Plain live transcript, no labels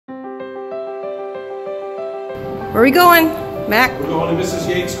Where are we going, Mac? We're going to Mrs.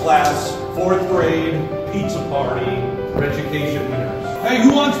 Yates' class, 4th grade, pizza party, REDucation winners. Hey,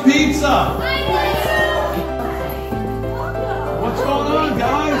 who wants pizza? What's going on,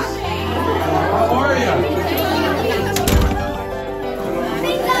 guys? How are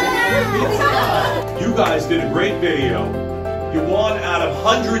you? You guys did a great video. You won out of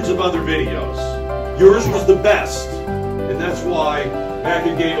hundreds of other videos. Yours was the best, and that's why Mac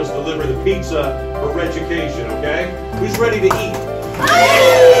and Gaydos deliver the pizza for REDucation, okay? Who's ready to eat? All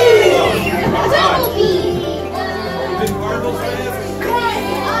right. You big Cardinals fans?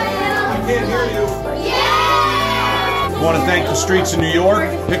 I can't hear you. I want to thank the streets of New York.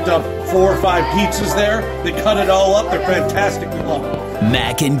 Picked up 4 or 5 pizzas there. They cut it all up. They're fantastic. We love them.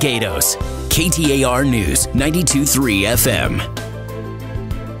 Mac and Gaydos, KTAR News 92.3 FM.